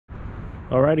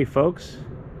Alrighty folks,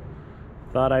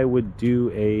 thought I would do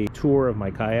a tour of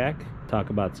my kayak, talk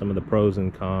about some of the pros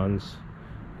and cons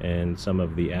and some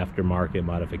of the aftermarket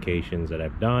modifications that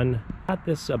I've done. Got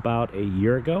this about a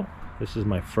year ago. This is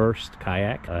my first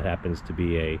kayak. It happens to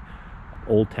be a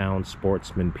Old Town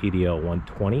Sportsman PDL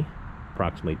 120,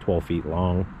 approximately 12 feet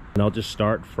long. And I'll just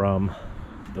start from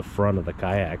the front of the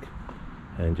kayak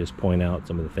and just point out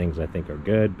some of the things I think are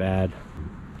good, bad.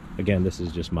 Again, this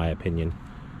is just my opinion.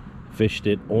 Fished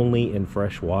it only in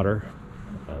fresh water.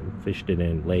 Fished it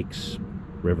in lakes,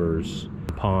 rivers,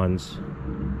 ponds.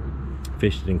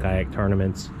 Fished it in kayak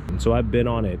tournaments. And so I've been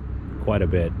on it quite a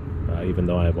bit, even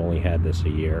though I've only had this a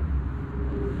year.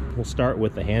 We'll start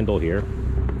with the handle here.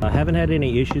 I haven't had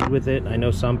any issues with it. I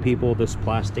know some people, this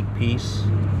plastic piece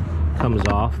comes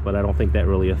off, but I don't think that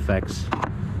really affects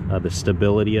the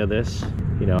stability of this.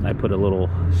 You know, I put a little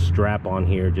strap on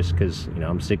here just because, you know,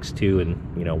 I'm 6'2",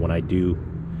 and, you know, when I do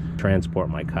transport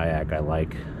my kayak, I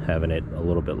like having it a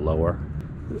little bit lower.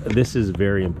 This is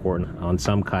very important. On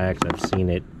some kayaks I've seen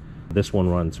it, this one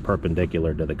runs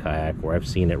perpendicular to the kayak, where I've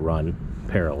seen it run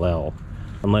parallel.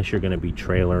 Unless you're going to be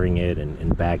trailering it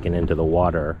and backing into the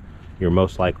water, you're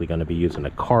most likely going to be using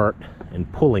a cart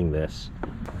and pulling this.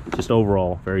 Just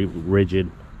overall very rigid.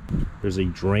 There's a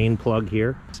drain plug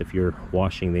here. If you're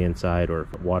washing the inside or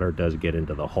if water does get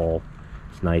into the hull,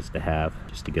 it's nice to have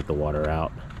just to get the water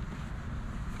out.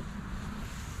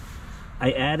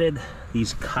 I added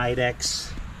these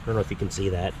Kydex, I don't know if you can see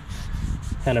that,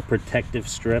 kind of protective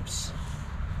strips.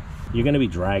 You're going to be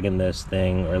dragging this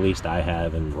thing, or at least I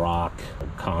have, in rock,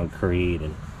 concrete,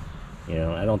 and you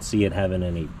know, I don't see it having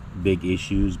any big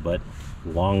issues, but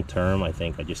long term I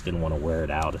think I just didn't want to wear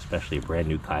it out, especially a brand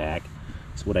new kayak.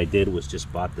 So what I did was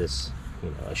just bought this, you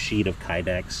know, a sheet of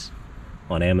Kydex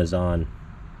on Amazon,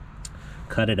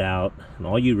 cut it out, and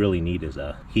all you really need is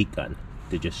a heat gun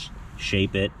to just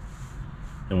shape it.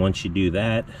 And once you do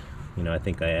that, you know, I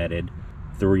think I added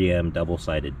 3M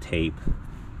double-sided tape,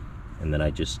 and then I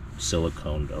just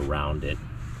siliconed around it.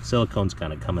 Silicone's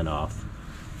kind of coming off,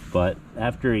 but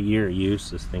after a year of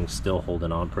use, this thing's still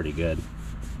holding on pretty good,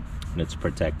 and it's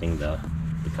protecting the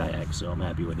kayak, so I'm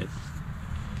happy with it.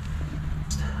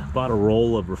 Bought a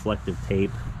roll of reflective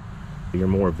tape. You're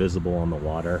more visible on the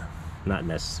water. Not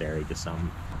necessary, just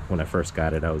something when I first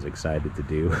got it I was excited to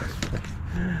do.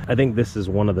 I think this is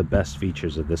one of the best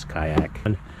features of this kayak.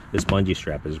 This bungee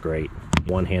strap is great.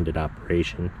 One-handed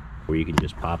operation where you can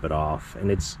just pop it off, and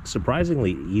it's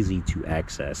surprisingly easy to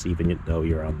access even though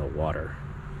you're on the water.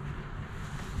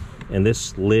 And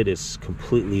this lid is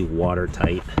completely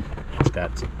watertight. It's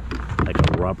got like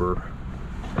a rubber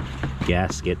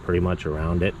gasket pretty much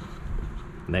around it,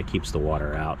 and that keeps the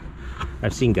water out.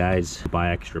 I've seen guys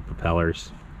buy extra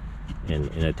propellers and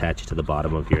attach it to the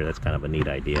bottom of here. That's kind of a neat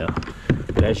idea.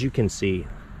 But as you can see,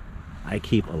 I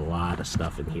keep a lot of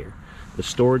stuff in here. The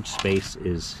storage space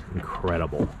is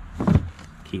incredible.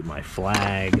 Keep my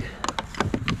flag,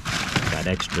 got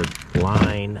extra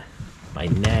line, my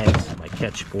net, my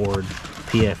catch board,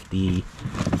 PFD,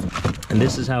 and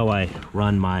this is how I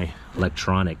run my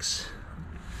electronics.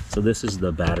 So this is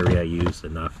the battery I use, the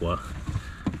Nakwa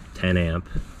 10 amp,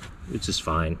 which is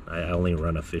fine. I only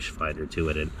run a fish finder to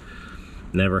it and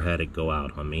never had it go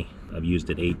out on me. I've used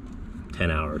it 8-10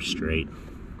 hours straight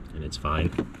and it's fine.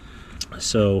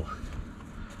 So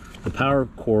the power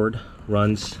cord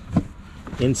runs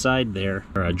inside there,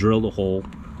 or I drilled a hole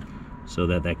so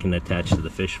that that can attach to the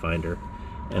fish finder,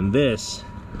 and this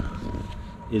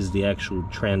is the actual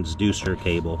transducer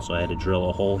cable. So I had to drill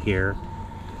a hole here,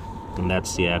 and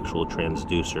that's the actual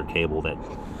transducer cable that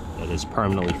is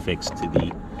permanently fixed to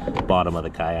the bottom of the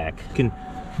kayak. You can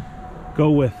go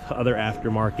with other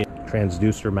aftermarket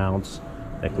transducer mounts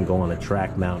that can go on a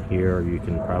track mount here, or you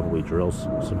can probably drill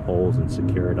some holes and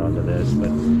secure it onto this, but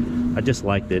I just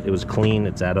liked it. It was clean,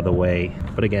 it's out of the way,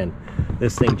 but again,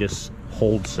 this thing just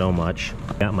holds so much.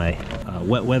 Got my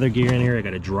wet weather gear in here. I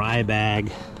got a dry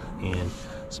bag and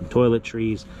some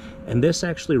toiletries, and this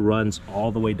actually runs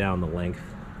all the way down the length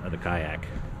of the kayak.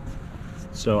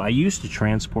 So I used to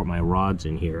transport my rods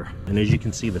in here, and as you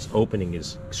can see, this opening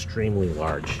is extremely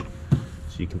large,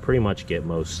 so you can pretty much get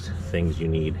most things you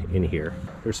need in here.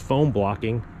 There's foam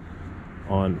blocking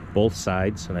on both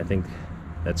sides, and I think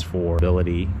that's for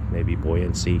stability, maybe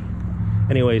buoyancy.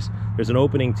 Anyways, there's an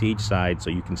opening to each side, so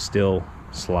you can still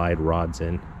slide rods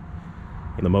in.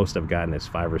 And the most I've gotten is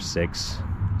 5 or 6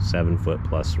 7-foot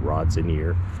plus rods in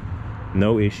here.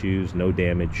 No issues, no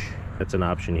damage. That's an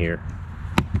option here,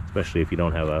 especially if you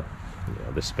don't have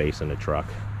the space in the truck.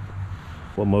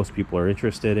 What most people are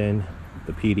interested in,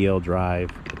 the PDL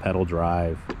drive, the pedal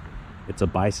drive. It's a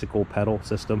bicycle pedal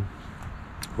system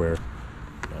where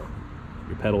know,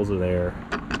 your pedals are there,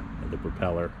 and the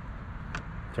propeller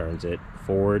turns it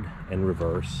forward and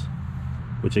reverse,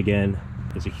 which again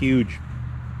is a huge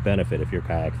benefit if you're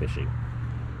kayak fishing.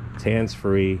 It's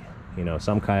hands-free. You know,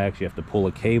 some kayaks you have to pull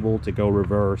a cable to go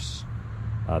reverse.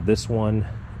 This one,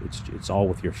 it's all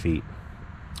with your feet.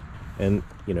 And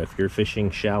you know, if you're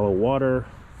fishing shallow water,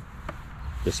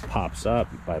 this pops up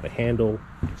by the handle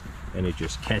and it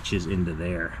just catches into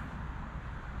there.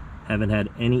 Haven't had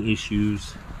any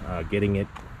issues getting it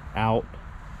out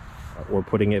or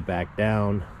putting it back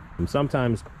down. And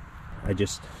sometimes I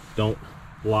just don't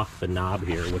lock the knob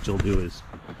here. What you'll do is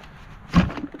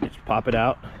just pop it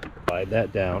out, slide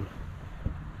that down,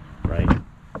 right,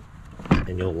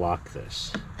 and you'll lock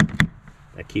this.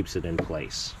 That keeps it in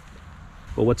place.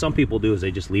 But what some people do is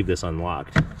they just leave this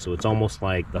unlocked. So it's almost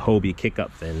like the Hobie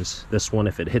kick-up fins. This one,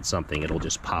 if it hits something, it'll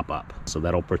just pop up. So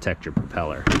that'll protect your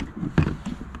propeller.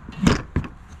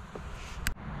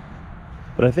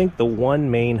 But I think the one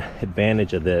main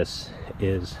advantage of this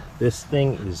is this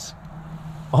thing is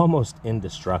almost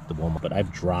indestructible. But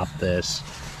I've dropped this.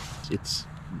 It's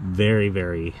very,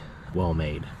 very well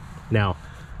made. Now,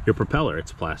 your propeller,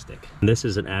 it's plastic. This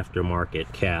is an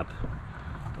aftermarket cap.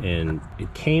 And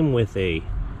it came with a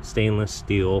stainless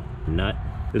steel nut.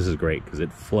 This is great because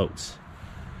it floats.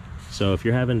 So if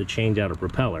you're having to change out a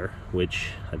propeller, which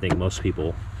I think most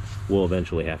people will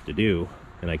eventually have to do,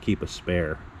 and I keep a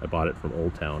spare, I bought it from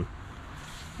Old Town,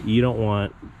 you don't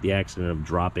want the accident of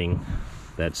dropping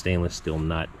that stainless steel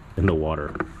nut in the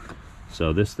water.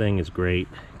 So this thing is great,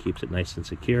 keeps it nice and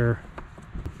secure,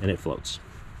 and it floats.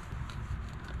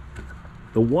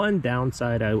 The one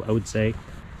downside I would say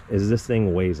is this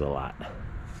thing weighs a lot.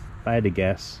 If I had to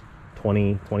guess,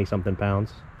 20 something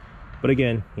pounds. But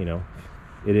again, you know,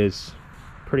 it is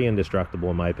pretty indestructible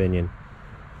in my opinion.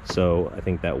 So I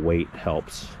think that weight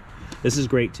helps. This is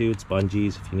great too. It's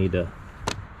bungees if you need to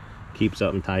keep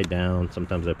something tied down.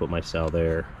 Sometimes I put my cell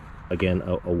there. Again,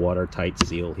 a watertight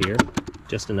seal here.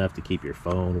 Just enough to keep your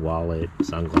phone, wallet,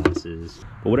 sunglasses,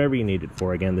 but whatever you need it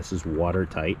for. Again, this is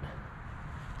watertight.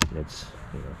 And it's,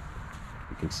 you know,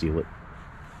 you can seal it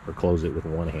or close it with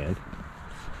one hand.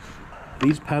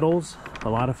 These pedals, a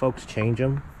lot of folks change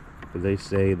them because they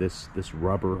say this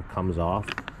rubber comes off.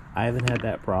 I haven't had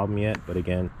that problem yet, but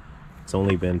again, it's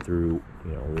only been through,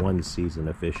 you know, one season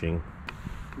of fishing.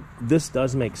 This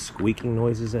does make squeaking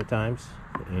noises at times,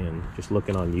 and just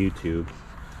looking on YouTube,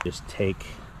 just take,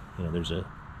 you know, there's a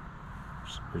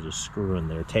screw in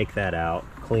there. Take that out,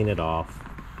 clean it off,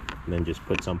 and then just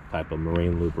put some type of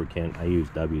marine lubricant. I use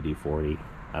WD-40.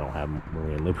 I don't have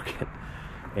marine lubricant,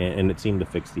 and it seemed to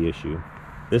fix the issue.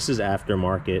 This is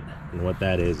aftermarket, and what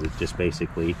that is just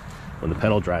basically when the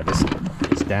pedal drive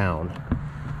is down,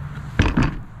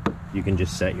 you can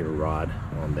just set your rod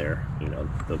on there. You know,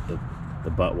 the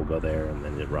butt will go there, and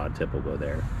then the rod tip will go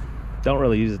there. Don't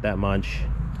really use it that much.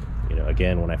 You know,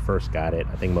 again, when I first got it,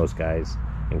 I think most guys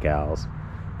and gals,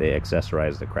 they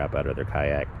accessorize the crap out of their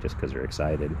kayak just because they're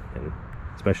excited, and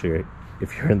especially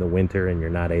if you're in the winter and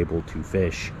you're not able to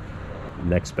fish, the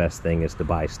next best thing is to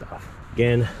buy stuff.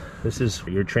 Again, this is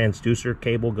your transducer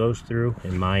cable goes through,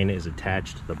 and mine is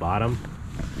attached to the bottom.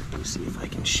 Let me see if I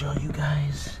can show you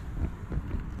guys.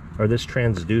 Or this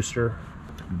transducer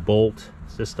bolt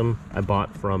system I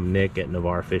bought from Nick at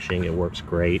Navarre Fishing. It works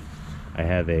great. I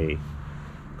have a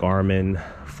Garmin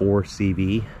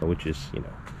 4CV, which is, you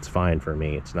know, it's fine for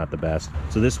me. It's not the best.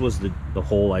 So this was the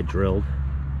hole I drilled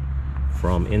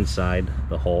from inside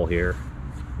the hull here.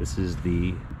 This is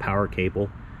the power cable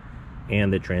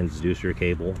and the transducer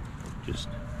cable. Just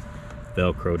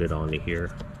velcroed it onto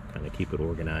here, kind of keep it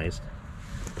organized.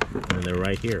 And they're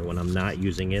right here. When I'm not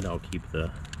using it, I'll keep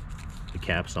the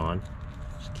caps on,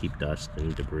 just keep dust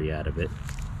and debris out of it.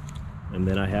 And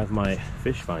then I have my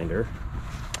fish finder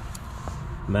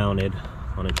mounted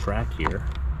on a track here.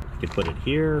 I could put it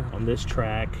here on this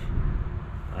track.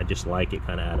 I just like it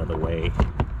kind of out of the way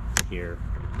here.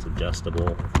 It's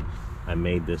adjustable. I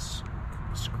made this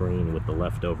screen with the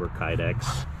leftover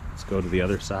Kydex. Let's go to the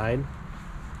other side.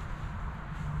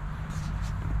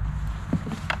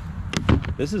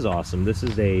 This is awesome. This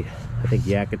is a, I think,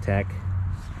 Yak Attack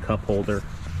cup holder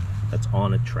that's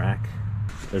on a track.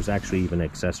 There's actually even an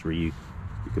accessory you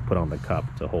could put on the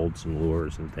cup to hold some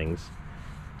lures and things.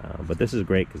 But this is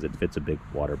great because it fits a big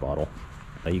water bottle.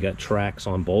 You got tracks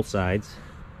on both sides.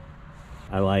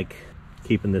 I like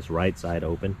keeping this right side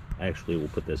open. I actually will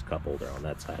put this cup holder on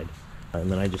that side.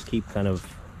 And then I just keep kind of,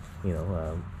 you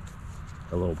know,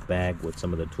 a little bag with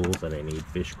some of the tools that I need.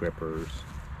 Fish grippers,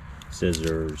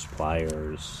 scissors,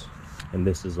 pliers. And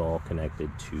this is all connected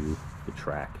to the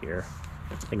track here.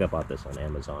 I think I bought this on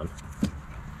Amazon.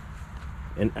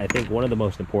 And I think one of the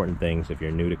most important things if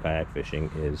you're new to kayak fishing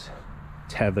is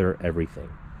tether everything.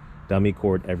 Dummy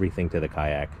cord everything to the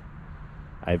kayak.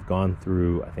 I've gone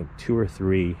through, I think, 2 or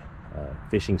 3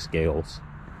 fishing scales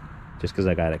just because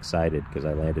I got excited because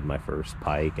I landed my first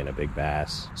pike and a big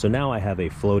bass. So now I have a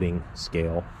floating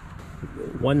scale.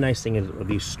 One nice thing is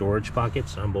these storage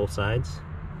pockets on both sides.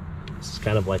 This is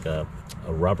kind of like a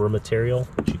rubber material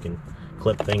that you can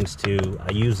clip things to.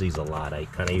 I use these a lot. I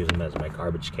kind of use them as my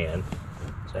garbage can.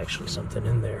 There's actually something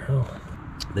in there. Oh.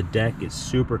 The deck is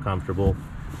super comfortable.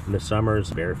 In the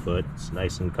summers, barefoot. It's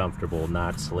nice and comfortable,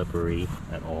 not slippery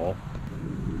at all.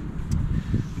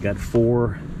 You got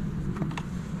 4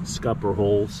 scupper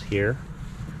holes here.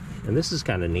 And this is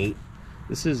kind of neat.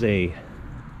 This is a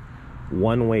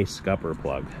one-way scupper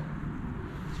plug.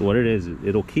 So what it is,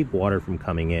 it'll keep water from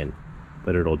coming in,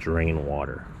 but it'll drain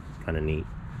water. It's kind of neat.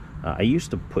 I used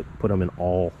to put them in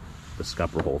all the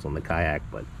scupper holes on the kayak,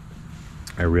 but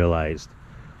I realized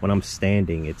when I'm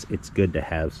standing, it's good to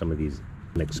have some of these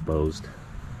exposed.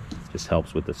 Just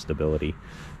helps with the stability.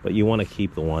 But you want to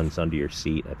keep the ones under your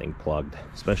seat, I think, plugged,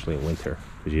 especially in winter,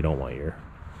 because you don't want your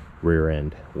rear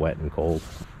end wet and cold.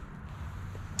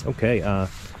 Okay,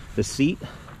 the seat,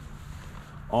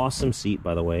 awesome seat,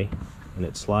 by the way, and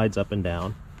it slides up and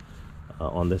down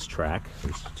on this track.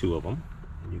 There's 2 of them.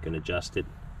 You can adjust it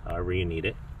however you need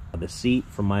it. The seat,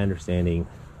 from my understanding,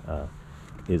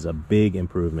 is a big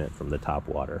improvement from the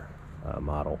Topwater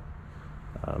model.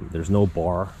 There's no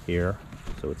bar here,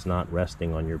 so it's not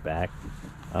resting on your back.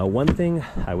 One thing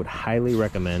I would highly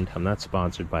recommend, I'm not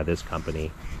sponsored by this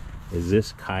company, is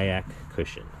this kayak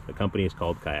cushion. The company is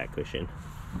called Kayak Cushion,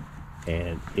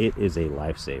 and it is a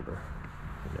lifesaver.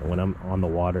 You know, when I'm on the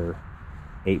water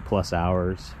 8+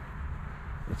 hours,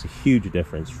 it's a huge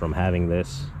difference from having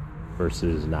this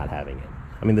versus not having it.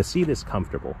 I mean, the seat is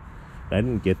comfortable. I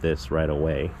didn't get this right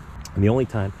away, and the only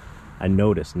time I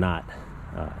noticed not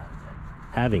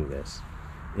having this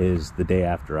is the day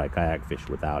after I kayak fish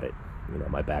without it. You know,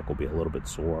 my back will be a little bit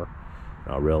sore,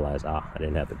 and I'll realize, I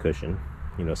didn't have the cushion.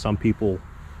 You know, some people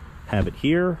have it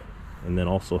here and then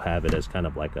also have it as kind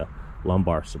of like a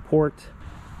lumbar support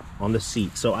on the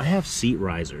seat. So I have seat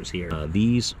risers here.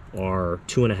 These are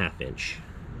 2.5 inch.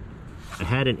 I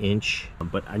had an inch,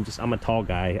 but I'm a tall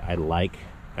guy. I like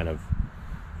kind of,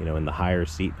 you know, in the higher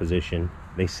seat position.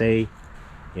 They say,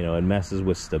 you know, it messes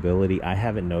with stability. I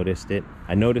haven't noticed it.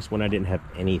 I noticed when I didn't have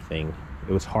anything,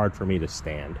 it was hard for me to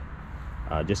stand,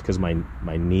 just because my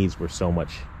knees were so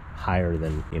much higher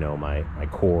than, you know, my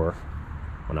core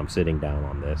when I'm sitting down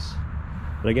on this.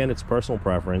 But again, it's personal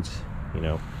preference. You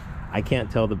know, I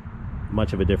can't tell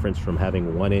much of a difference from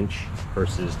having 1 inch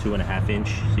versus 2.5 inch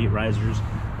seat risers,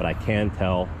 but I can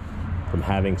tell from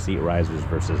having seat risers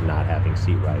versus not having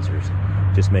seat risers.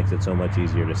 Just makes it so much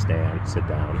easier to stand, sit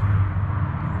down.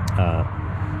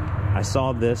 I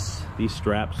saw these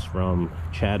straps from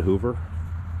Chad Hoover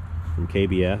from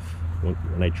KBF.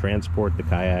 When I transport the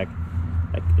kayak,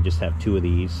 I just have 2 of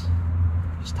these.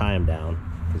 Just tie them down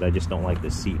because I just don't like the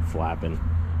seat flapping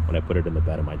when I put it in the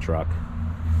bed of my truck.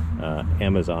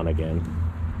 Amazon again.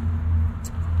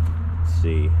 Let's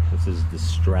see. This is the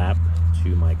strap to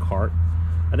my cart.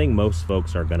 I think most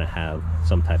folks are going to have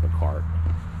some type of cart.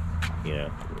 You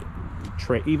know,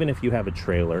 even if you have a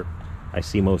trailer, I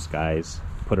see most guys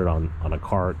put it on a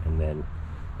cart and then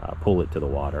pull it to the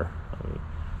water. I mean,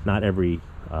 not every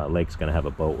lake's going to have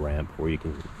a boat ramp where you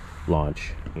can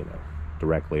launch, you know,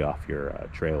 directly off your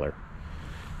trailer.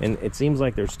 And it seems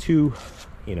like there's 2,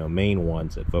 you know, main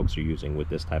ones that folks are using with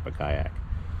this type of kayak.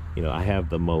 You know, I have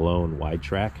the Malone wide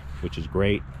track, which is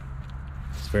great.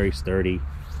 It's very sturdy,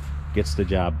 gets the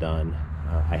job done.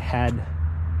 I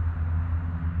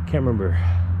can't remember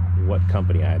what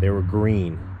company they were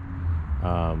green.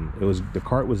 The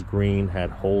cart was green, had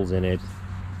holes in it.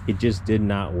 It just did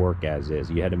not work as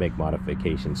is. You had to make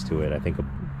modifications to it. I think,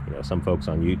 you know, some folks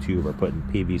on YouTube are putting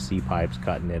PVC pipes,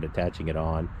 cutting it, attaching it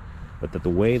on. But the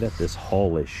way that this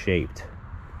hull is shaped,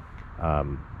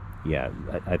 yeah,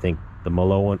 I think the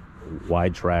Malone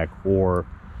wide track, or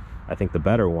I think the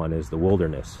better one is the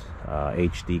Wilderness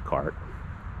HD cart.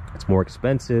 It's more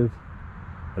expensive.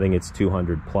 I think it's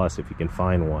 200 plus if you can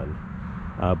find one.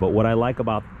 But what I like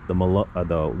about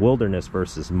the Wilderness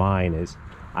versus mine is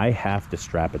I have to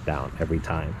strap it down every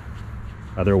time.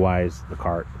 Otherwise, the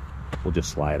cart will just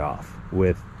slide off.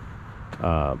 With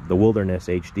the Wilderness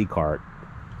HD cart,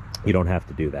 you don't have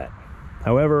to do that.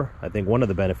 However, I think one of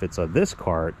the benefits of this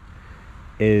cart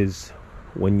is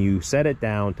when you set it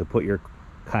down to put your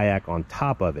kayak on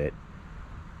top of it,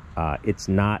 it's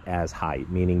not as high,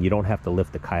 meaning you don't have to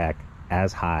lift the kayak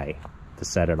as high to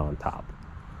set it on top.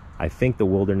 I think the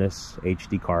Wilderness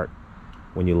HD cart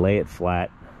when you lay it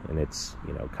flat and it's,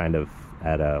 you know, kind of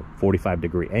at a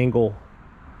 45-degree angle,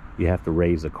 you have to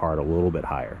raise the cart a little bit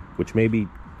higher, which may be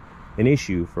an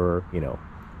issue for, you know,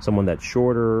 someone that's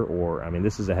shorter, or, I mean,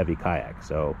 this is a heavy kayak,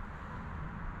 so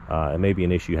it may be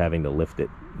an issue having to lift it,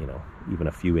 you know, even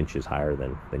a few inches higher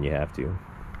than you have to.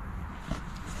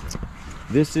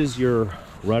 This is your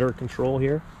rudder control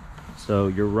here. So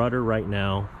your rudder right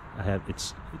now,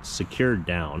 it's secured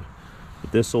down,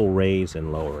 but this will raise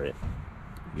and lower it.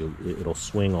 It'll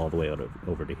swing all the way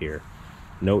over to here.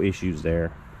 No issues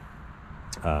there.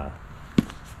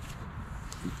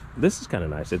 This is kind of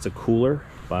nice. It's a cooler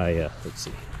by let's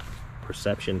see,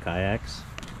 Perception Kayaks.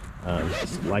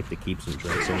 Just like to keep some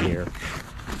drinks in here,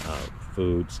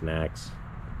 food, snacks.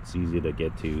 It's easy to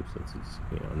get to since it's,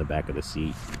 you know, in the back of the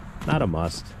seat. Not a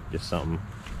must, just something.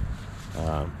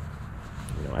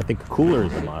 You know, I think a cooler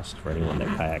is a must for anyone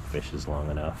that kayak fishes long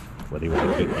enough, whether you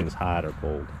want to keep things hot or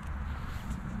cold.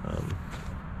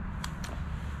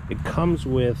 It comes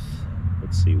with,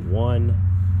 let's see, 1,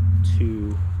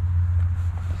 2,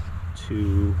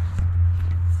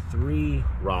 3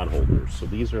 rod holders. So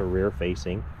these are rear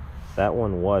facing. That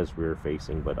one was rear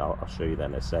facing, but I'll show you that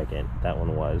in a second. That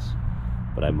one was,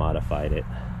 but I modified it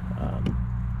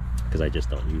because I just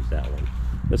don't use that one.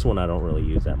 This one I don't really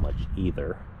use that much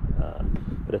either,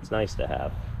 but it's nice to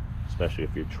have, especially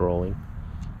if you're trolling.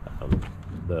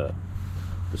 The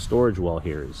storage well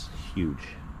here is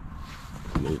huge.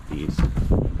 Move these.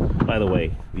 By the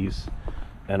way, these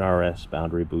NRS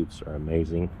boundary boots are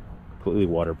amazing, completely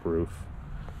waterproof,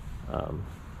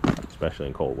 especially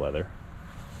in cold weather.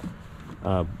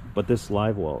 But this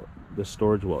live well, this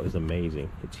storage well is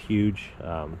amazing. It's huge.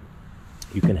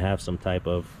 You can have some type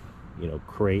of, you know,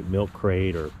 crate, milk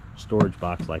crate, or storage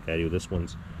box like I do. This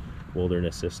one's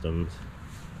Wilderness Systems.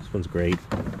 This one's great.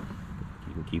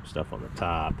 You can keep stuff on the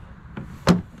top,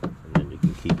 and then you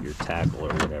can keep your tackle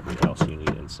or whatever else you need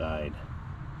inside.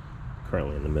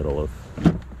 Currently in the middle of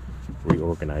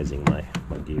reorganizing my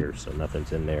gear, so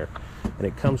nothing's in there. And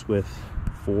it comes with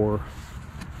 4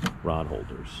 rod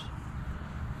holders.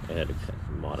 I had to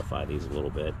modify these a little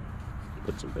bit,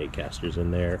 put some bait casters in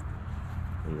there,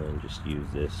 and then just use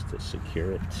this to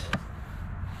secure it.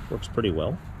 Works pretty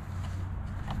well.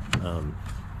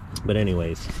 But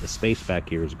anyways, the space back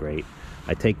here is great.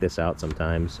 I take this out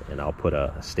sometimes and I'll put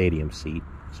a stadium seat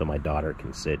so my daughter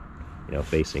can sit, you know,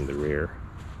 facing the rear,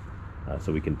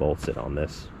 so we can both sit on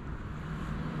this.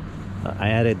 I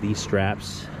added these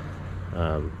straps, you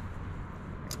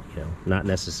know, not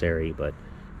necessary, but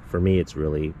for me it's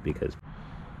really because,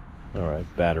 all right,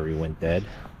 battery went dead,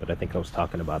 but I think I was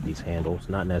talking about these handles.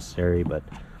 Not necessary, but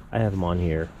I have them on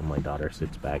here when my daughter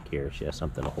sits back here. She has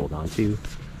something to hold on to.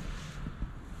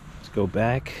 Let's go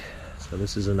back. So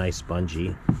this is a nice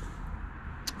bungee.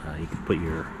 You can put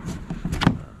your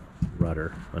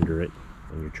rudder under it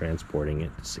when you're transporting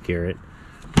it to secure it.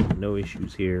 No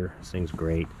issues here. This thing's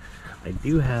great. I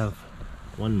do have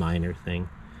one minor thing.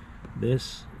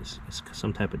 This is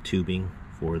some type of tubing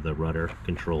for the rudder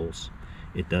controls.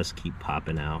 It does keep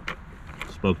popping out.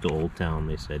 Spoke to Old Town.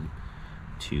 They said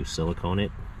to silicone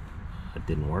it. It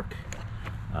didn't work,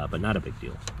 but not a big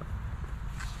deal.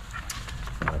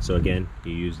 So again,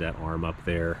 you use that arm up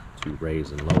there to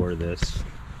raise and lower this.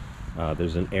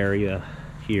 There's an area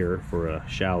here for a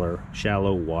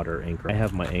shallow water anchor. I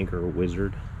have my anchor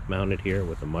Wizard mounted here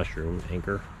with a mushroom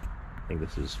anchor. I think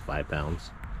this is 5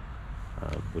 pounds,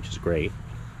 which is great.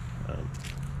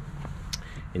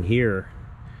 And here,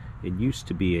 it used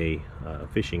to be a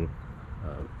fishing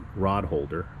rod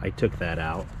holder. I took that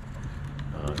out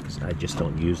because I just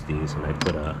don't use these, and I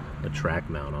put a track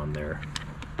mount on there,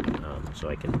 so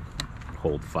I can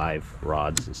hold 5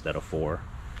 rods instead of 4.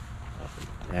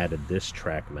 Added this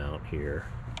track mount here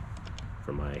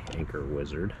for my anchor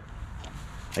Wizard.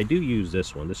 I do use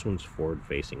this one. This one's forward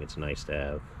facing. It's nice to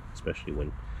have, especially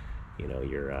when, you know,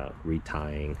 you're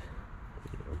retying.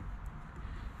 You know.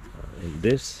 And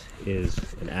this is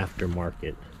an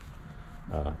aftermarket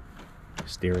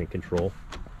steering control.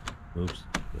 Moves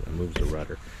the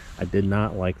rudder. I did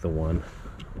not like the one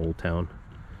Old Town,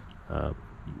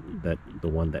 the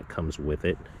one that comes with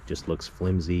it. Just looks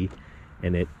flimsy,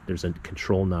 and there's a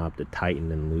control knob to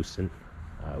tighten and loosen,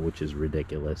 which is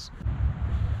ridiculous.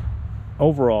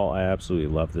 Overall, I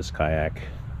absolutely love this kayak.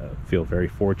 Feel very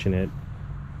fortunate,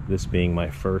 this being my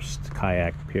first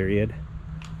kayak period.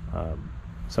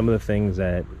 Some of the things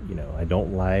that, you know, I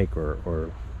don't like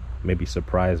or maybe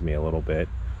surprise me a little bit,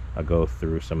 I'll go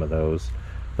through some of those.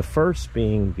 The first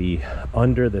being the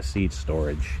under the seat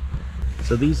storage.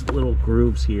 So these little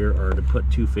grooves here are to put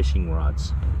 2 fishing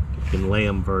rods. You can lay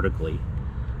them vertically.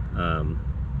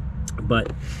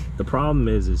 But the problem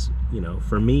is, you know,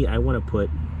 for me, I want to put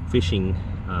fishing,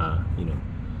 you know,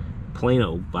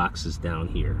 Plano boxes down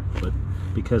here, but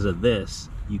because of this,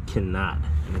 you cannot,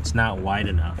 and it's not wide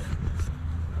enough.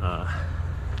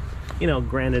 You know,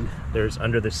 granted, there's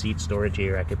under the seat storage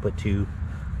here. I could put two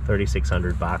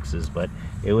 3600 boxes, but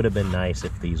it would have been nice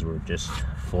if these were just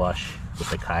flush with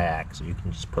the kayak, so you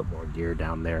can just put more gear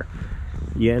down there.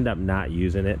 You end up not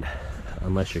using it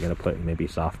unless you're going to put maybe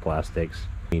soft plastics.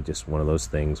 Just one of those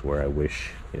things where I wish,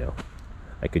 you know,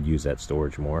 I could use that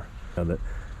storage more. Now,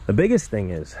 the biggest thing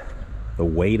is the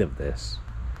weight of this,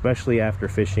 especially after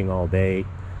fishing all day.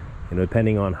 You know,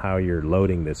 depending on how you're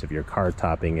loading this, if you're car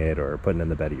topping it or putting it in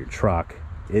the bed of your truck,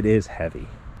 it is heavy.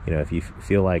 You know, if you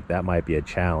feel like that might be a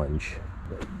challenge,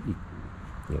 you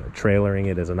know, trailering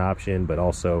it is an option, but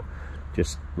also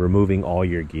just removing all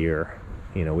your gear,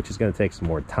 you know, which is going to take some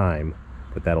more time,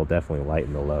 but that'll definitely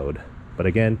lighten the load. But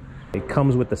again, it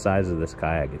comes with the size of this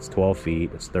kayak. It's 12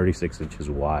 feet, it's 36 inches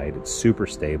wide, it's super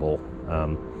stable.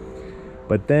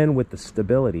 But then with the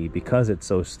stability, because it's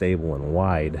so stable and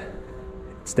wide,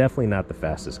 it's definitely not the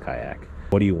fastest kayak.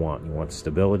 What do you want? You want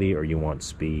stability or you want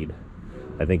speed?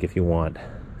 I think if you want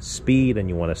speed and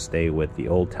you want to stay with the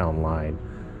Old Town line,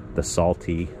 the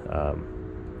Salty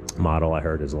model I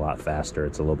heard is a lot faster.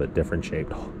 It's a little bit different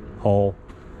shaped hull,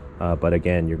 but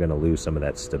again, you're going to lose some of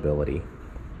that stability.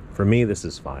 For me, this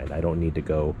is fine. I don't need to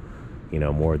go, you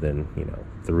know, more than, you know,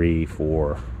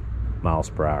 3-4 miles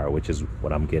per hour, which is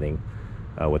what I'm getting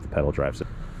with the pedal drive.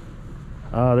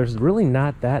 There's really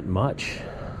not that much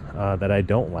that I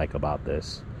don't like about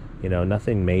this. You know,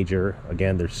 nothing major.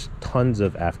 Again, there's tons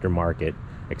of aftermarket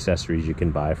accessories you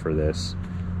can buy for this.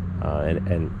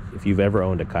 And if you've ever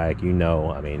owned a kayak, you know,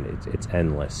 I mean, it's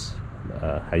endless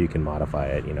how you can modify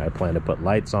it. You know, I plan to put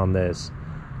lights on this.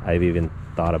 I've even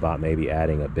thought about maybe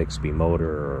adding a Bixby motor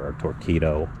or a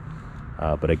Torpedo.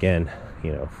 But again,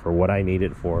 you know, for what I need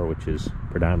it for, which is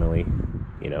predominantly,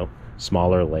 you know,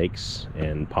 smaller lakes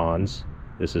and ponds,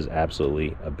 this is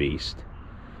absolutely a beast.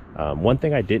 One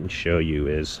thing I didn't show you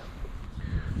is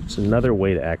it's another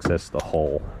way to access the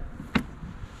hull.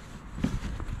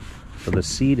 So the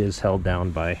seat is held down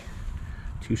by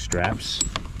two straps.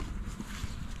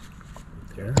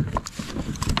 There,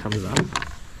 it comes up.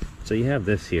 So you have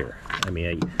this here. I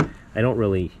mean, I don't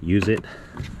really use it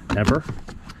ever,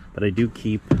 but I do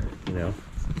keep, you know,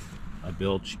 a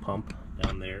bilge pump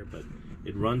down there, but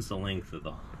it runs the length of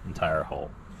the entire hull.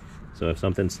 So if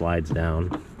something slides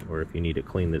down, or if you need to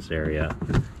clean this area,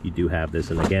 you do have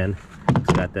this. And again,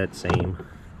 it's got that same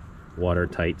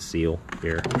watertight seal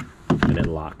here, and it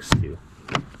locks too.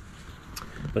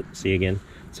 But see, again,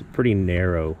 it's a pretty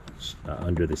narrow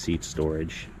under the seat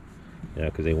storage, you know,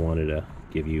 because they wanted to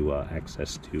give you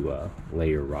access to lay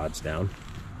your rods down.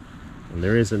 And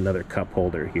there is another cup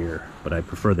holder here, but I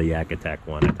prefer the Yak Attack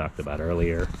one I talked about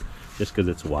earlier, just because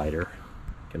it's wider,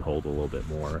 can hold a little bit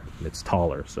more, and it's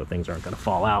taller, so things aren't going to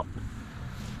fall out.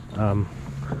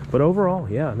 But overall,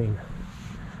 yeah, I mean,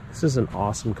 this is an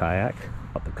awesome kayak.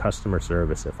 The customer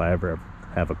service, if I ever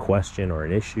have a question or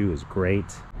an issue, is great.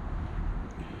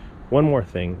 One more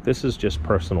thing, this is just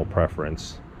personal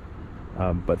preference,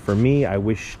 but for me, I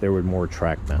wish there were more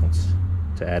track mounts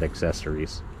to add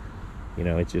accessories. You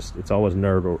know, it's always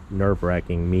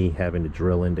nerve-wracking me having to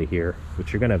drill into here,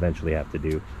 which you're going to eventually have to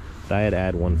do. But I had to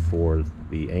add one for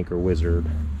the Anchor Wizard,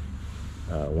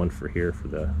 one for here for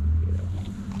the, you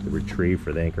know, the retrieve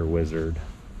for the Anchor Wizard.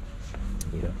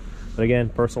 You know, but again,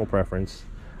 personal preference.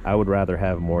 I would rather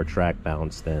have more track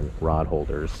mounts than rod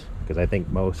holders, because I think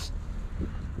most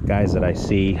guys that I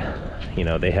see, you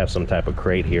know, they have some type of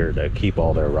crate here to keep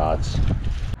all their rods.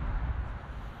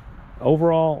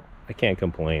 Overall, I can't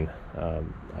complain. I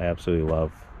absolutely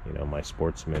love, you know, my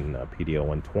Sportsman PDL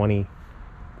 120.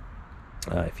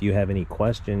 If you have any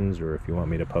questions, or if you want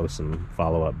me to post some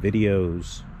follow-up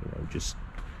videos, you know, just,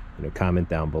 you know, comment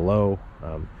down below.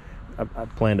 I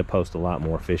plan to post a lot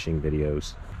more fishing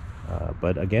videos.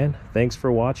 But again, thanks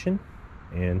for watching,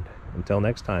 and until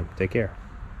next time, take care.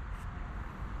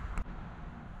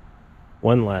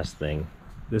 One last thing,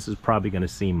 this is probably going to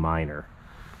seem minor.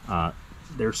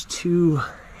 There's two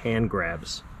hand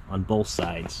grabs on both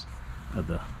sides of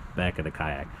the back of the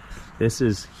kayak. This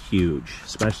is huge,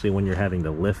 especially when you're having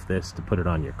to lift this to put it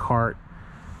on your cart.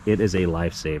 It is a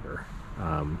lifesaver.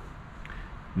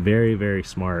 Very, very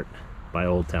smart by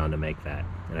Old Town to make that.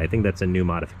 And I think that's a new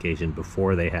modification.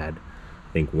 Before they had,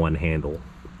 I think, one handle,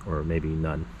 or maybe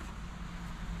none.